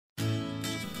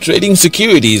Trading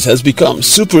securities has become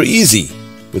super easy.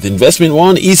 With Investment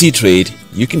One Easy Trade,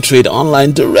 you can trade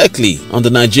online directly on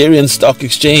the Nigerian Stock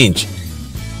Exchange.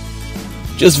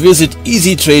 Just visit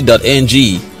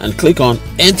easytrade.ng and click on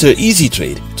Enter Easy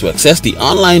Trade to access the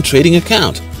online trading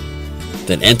account.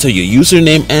 Then enter your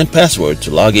username and password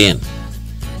to log in.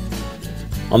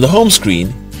 On the home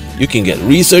screen, you can get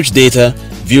research data,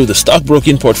 view the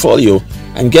stockbroking portfolio,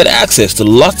 and get access to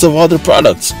lots of other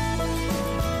products.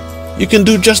 You can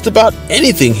do just about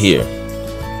anything here.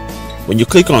 When you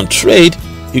click on Trade,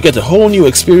 you get a whole new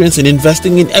experience in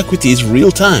investing in equities real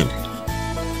time.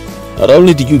 Not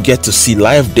only do you get to see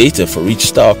live data for each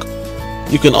stock,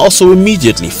 you can also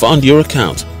immediately fund your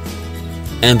account.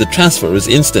 And the transfer is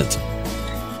instant.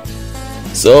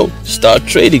 So, start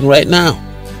trading right now.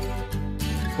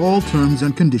 All terms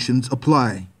and conditions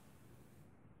apply.